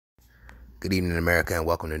Good evening, America, and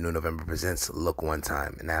welcome to Newnovember presents Look One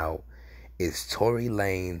Time. Now, is Tory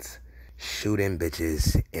Lanez shooting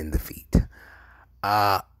bitches in the feet?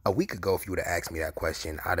 A week ago, if you would have asked me that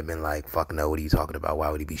question, I'd have been like, fuck no, what are you talking about? Why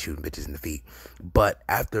would he be shooting bitches in the feet? But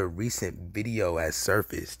after a recent video has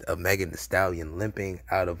surfaced of Megan Thee Stallion limping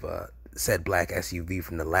out of said black SUV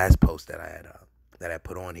from the last post that I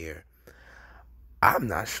put on here, I'm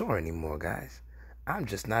not sure anymore, guys. I'm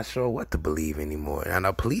just not sure what to believe anymore. And I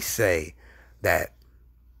know police say that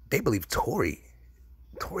they believe Tory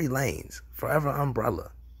Lanez, Forever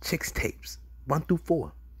Umbrella, Chicks Tapes, 1 through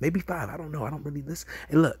 4, maybe 5. I don't know. I don't really listen.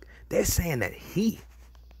 And look, they're saying that he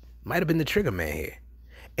might have been the trigger man here.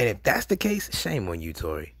 And if that's the case, shame on you,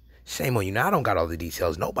 Tory. Shame on you. Now, I don't got all the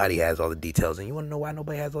details. Nobody has all the details. And you want to know why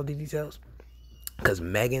nobody has all the details? Because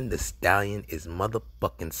Megan Thee Stallion is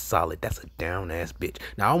motherfucking solid. That's a down-ass bitch.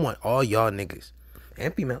 Now, I want all y'all niggas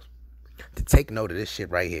and females to take note of this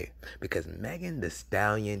shit right here, because Megan Thee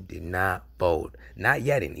Stallion did not fold, not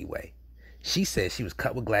yet anyway. She said she was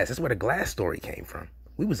cut with glass. That's where the glass story came from.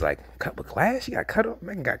 We was like, cut with glass? She got cut up.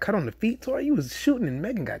 Megan got cut on the feet. Tory, you was shooting and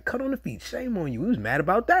Megan got cut on the feet. Shame on you. We was mad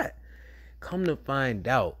about that. Come to find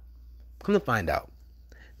out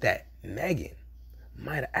that Megan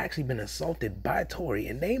might have actually been assaulted by Tory,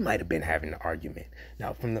 and they might have been having an argument.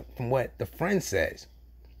 Now, from what the friend says,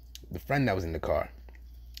 the friend that was in the car,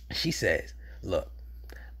 she says, look,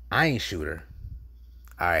 I ain't shoot her.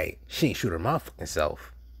 All right, she ain't shoot her motherfucking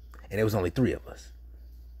self. And it was only 3 of us.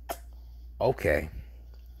 Okay,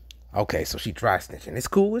 so she dry snitching. It's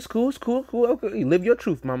cool. Okay, you live your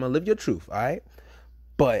truth, mama. Live your truth, all right?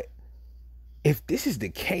 But if this is the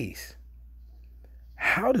case,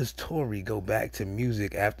 how does Tory go back to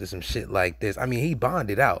music after some shit like this? I mean, he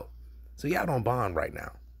bonded out. So y'all don't bond right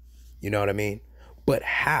now. You know what I mean? But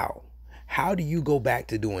how? How do you go back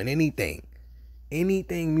to doing anything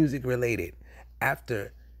music related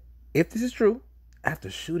after, if this is true, after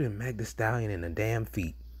shooting Meg Thee Stallion in the damn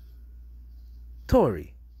feet?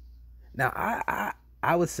 Tory. Now,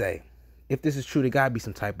 I would say, if this is true, there gotta be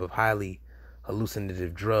some type of highly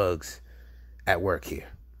hallucinative drugs at work here.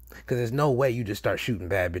 Because there's no way you just start shooting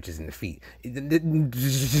bad bitches in the feet. You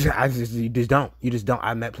just don't.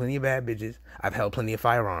 I've met plenty of bad bitches. I've held plenty of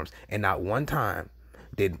firearms. And not one time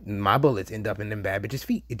did my bullets end up in them bad bitches'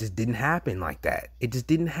 feet. It just didn't happen like that.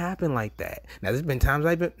 Now, there's been times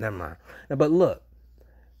never mind. Now, but look,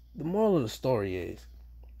 the moral of the story is,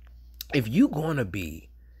 if you're gonna be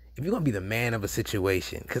the man of a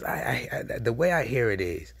situation, because the way I hear it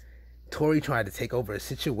is, Tory tried to take over a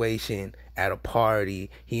situation at a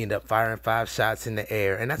party. He ended up firing 5 shots in the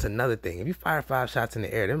air. And that's another thing. If you fire 5 shots in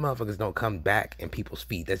the air, them motherfuckers don't come back in people's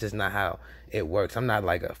feet. That's just not how it works. I'm not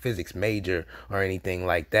like a physics major or anything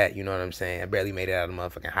like that. You know what I'm saying? I barely made it out of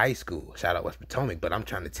motherfucking high school. Shout out West Potomac. But I'm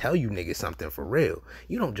trying to tell you niggas something for real.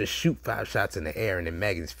 You don't just shoot 5 shots in the air and then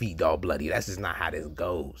Megan's feet all bloody. That's just not how this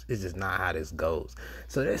goes. It's just not how this goes.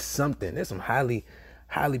 So there's some highly,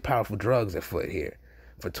 highly powerful drugs afoot here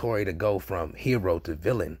for Tory to go from hero to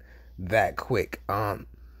villain that quick.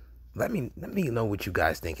 Let me know what you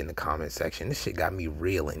guys think in the comment section. This shit got me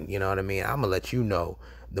reeling. You know what I mean? I'm gonna let you know.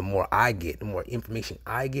 The more I get, the more information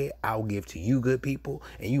I get, I'll give to you good people,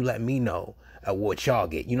 and you let me know what y'all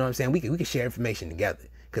get. You know what I'm saying? We can share information together,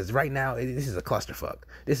 because right now this is a clusterfuck.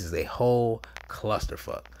 This is a whole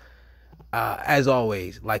clusterfuck. As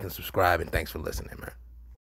always, like and subscribe, and thanks for listening, man.